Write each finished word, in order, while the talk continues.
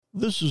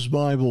This is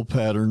Bible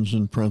Patterns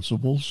and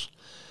Principles.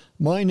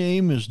 My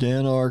name is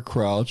Dan R.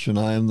 Crouch, and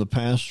I am the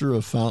pastor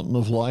of Fountain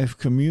of Life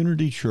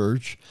Community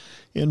Church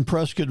in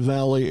Prescott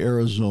Valley,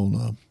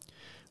 Arizona.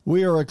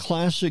 We are a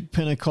classic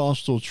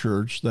Pentecostal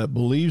church that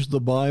believes the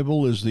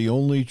Bible is the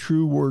only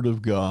true Word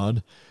of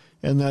God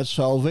and that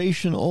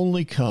salvation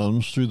only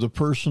comes through the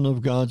person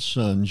of God's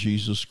Son,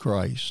 Jesus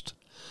Christ.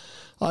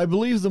 I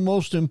believe the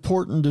most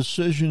important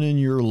decision in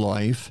your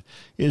life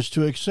is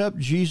to accept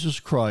Jesus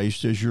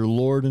Christ as your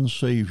Lord and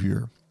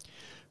Savior.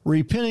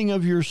 Repenting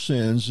of your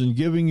sins and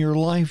giving your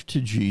life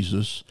to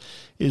Jesus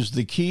is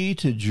the key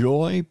to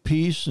joy,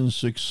 peace, and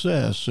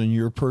success in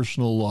your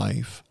personal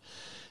life.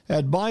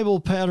 At Bible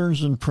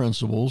Patterns and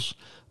Principles,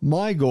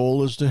 my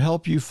goal is to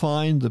help you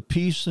find the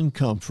peace and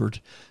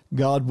comfort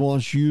God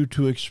wants you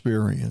to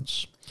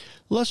experience.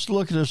 Let's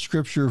look at a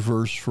scripture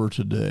verse for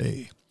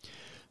today.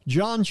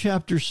 John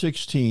chapter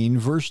 16,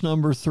 verse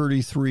number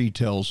 33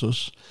 tells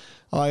us,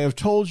 I have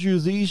told you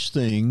these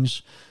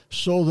things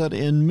so that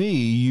in me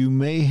you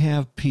may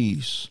have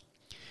peace.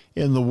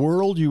 In the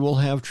world you will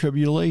have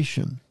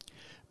tribulation,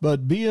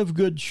 but be of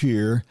good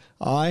cheer,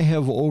 I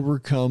have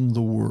overcome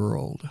the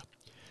world.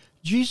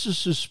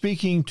 Jesus is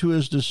speaking to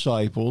his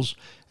disciples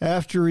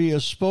after he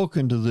has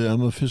spoken to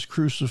them of his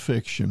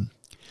crucifixion.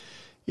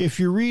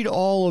 If you read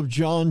all of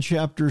John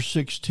chapter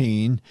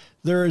 16,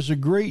 there is a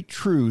great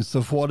truth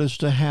of what is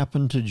to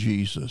happen to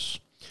Jesus,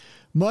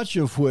 much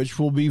of which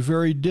will be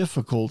very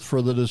difficult for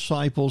the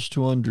disciples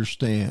to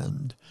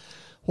understand.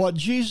 What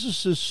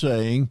Jesus is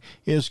saying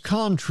is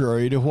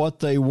contrary to what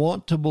they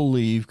want to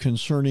believe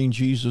concerning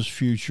Jesus'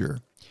 future.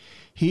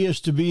 He is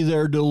to be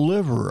their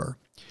deliverer,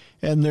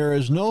 and there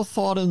is no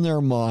thought in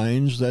their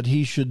minds that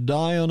he should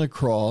die on a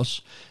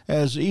cross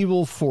as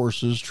evil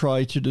forces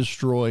try to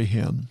destroy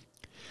him.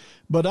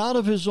 But out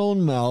of his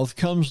own mouth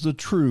comes the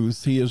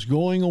truth he is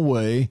going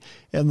away,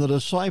 and the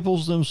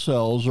disciples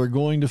themselves are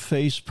going to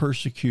face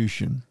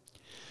persecution.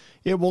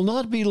 It will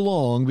not be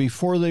long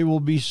before they will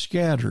be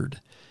scattered,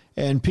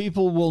 and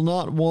people will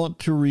not want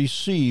to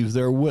receive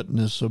their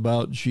witness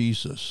about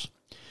Jesus.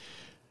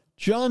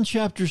 John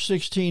chapter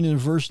 16 and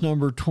verse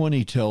number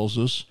 20 tells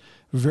us,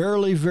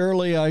 Verily,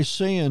 verily, I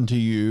say unto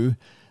you,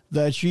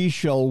 that ye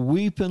shall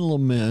weep and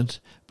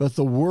lament, but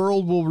the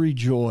world will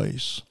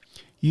rejoice.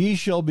 Ye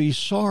shall be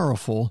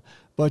sorrowful,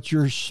 but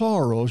your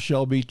sorrow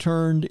shall be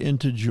turned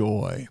into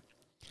joy.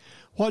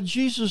 What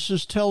Jesus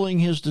is telling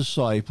his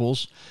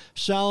disciples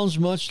sounds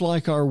much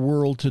like our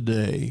world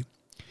today.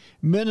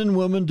 Men and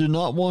women do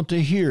not want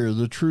to hear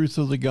the truth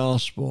of the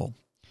gospel.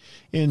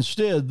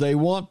 Instead, they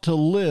want to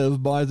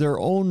live by their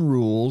own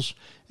rules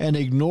and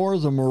ignore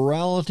the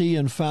morality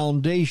and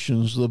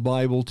foundations the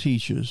Bible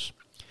teaches.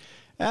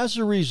 As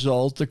a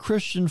result, the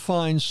Christian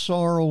finds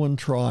sorrow and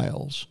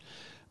trials.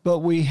 But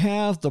we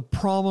have the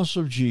promise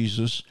of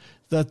Jesus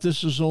that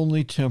this is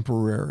only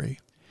temporary.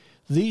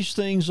 These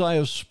things I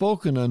have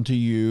spoken unto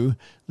you,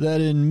 that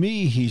in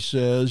me, he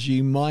says,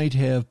 ye might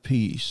have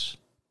peace.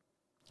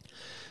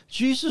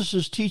 Jesus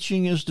is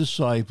teaching his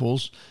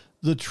disciples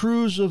the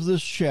truths of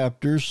this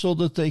chapter so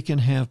that they can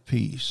have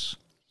peace.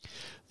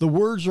 The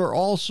words are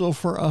also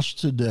for us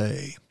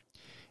today.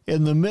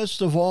 In the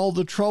midst of all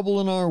the trouble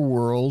in our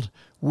world,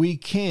 we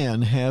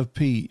can have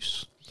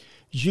peace.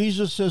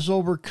 Jesus has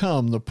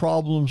overcome the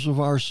problems of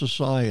our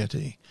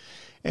society,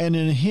 and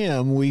in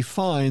him we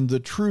find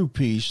the true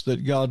peace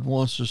that God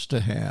wants us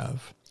to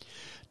have.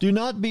 Do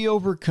not be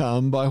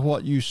overcome by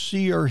what you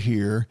see or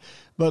hear,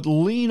 but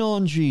lean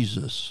on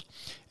Jesus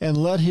and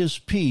let his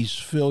peace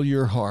fill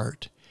your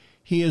heart.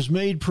 He has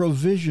made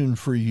provision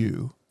for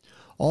you.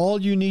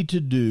 All you need to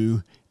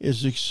do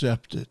is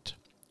accept it.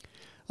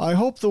 I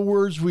hope the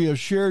words we have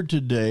shared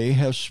today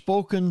have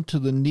spoken to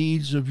the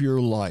needs of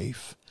your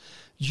life.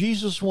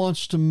 Jesus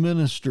wants to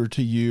minister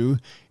to you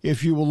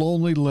if you will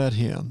only let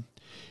him.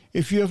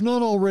 If you have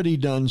not already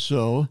done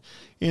so,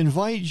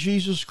 invite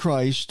Jesus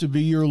Christ to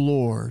be your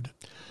Lord.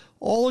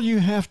 All you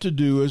have to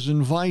do is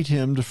invite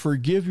him to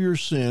forgive your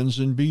sins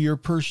and be your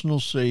personal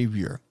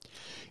Savior.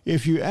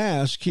 If you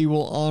ask, he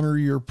will honor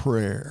your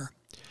prayer.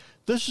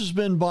 This has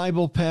been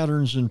Bible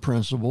Patterns and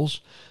Principles.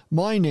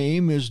 My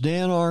name is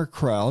Dan R.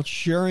 Crouch,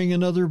 sharing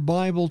another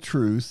Bible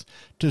truth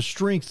to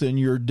strengthen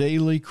your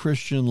daily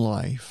Christian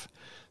life.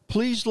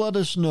 Please let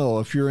us know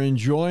if you're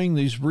enjoying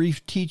these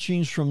brief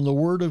teachings from the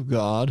Word of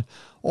God,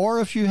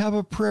 or if you have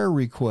a prayer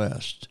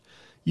request.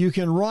 You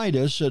can write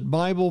us at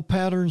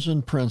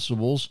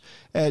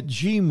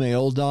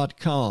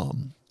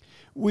BiblePatternsandPrinciples@gmail.com.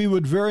 We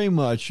would very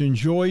much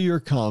enjoy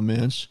your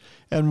comments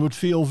and would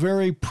feel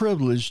very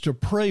privileged to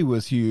pray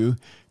with you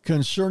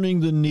concerning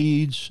the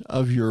needs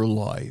of your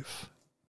life.